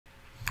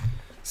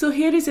So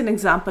here is an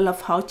example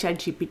of how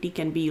ChatGPT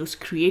can be used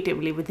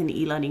creatively within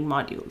e-learning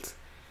modules.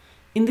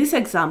 In this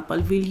example,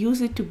 we'll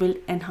use it to build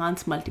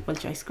enhanced multiple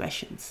choice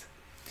questions.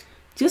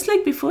 Just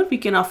like before, we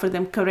can offer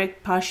them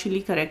correct,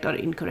 partially correct, or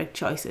incorrect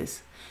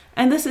choices,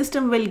 and the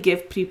system will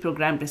give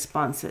pre-programmed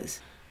responses.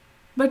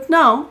 But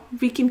now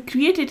we can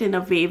create it in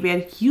a way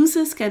where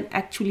users can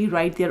actually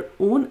write their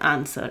own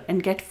answer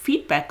and get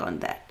feedback on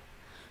that.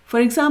 For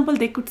example,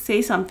 they could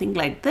say something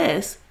like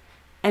this,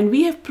 and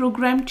we have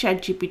programmed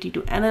ChatGPT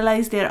to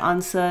analyze their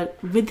answer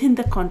within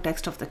the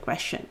context of the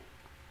question.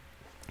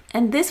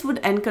 And this would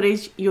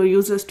encourage your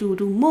users to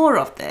do more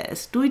of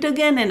this, do it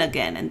again and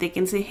again, and they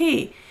can say,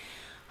 hey,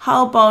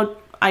 how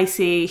about I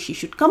say she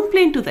should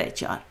complain to the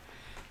HR?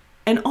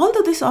 And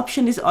although this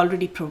option is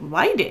already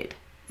provided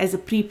as a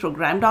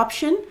pre-programmed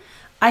option,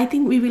 I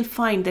think we will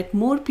find that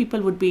more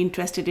people would be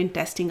interested in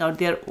testing out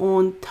their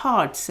own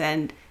thoughts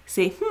and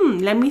say,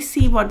 let me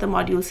see what the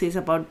module says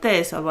about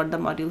this or what the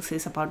module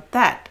says about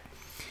that.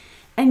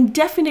 And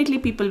definitely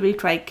people will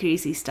try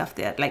crazy stuff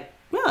there, like,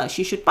 well,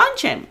 she should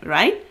punch him,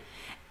 right?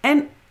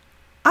 And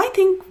I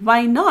think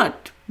why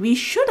not? We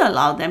should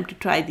allow them to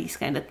try these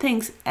kind of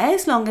things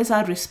as long as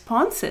our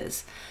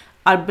responses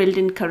are built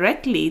in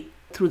correctly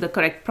through the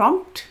correct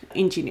prompt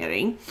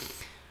engineering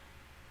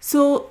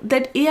so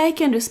that AI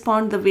can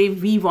respond the way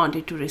we want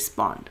it to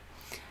respond.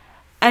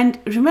 And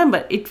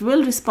remember, it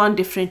will respond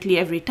differently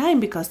every time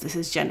because this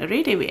is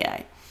generative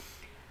AI.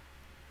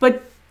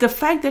 But the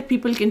fact that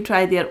people can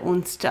try their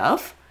own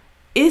stuff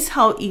is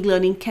how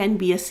e-learning can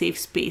be a safe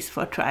space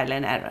for trial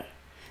and error.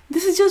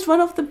 This is just one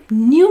of the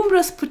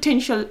numerous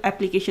potential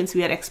applications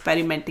we are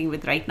experimenting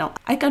with right now.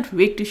 I can't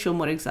wait to show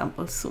more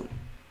examples soon.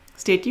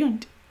 Stay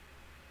tuned.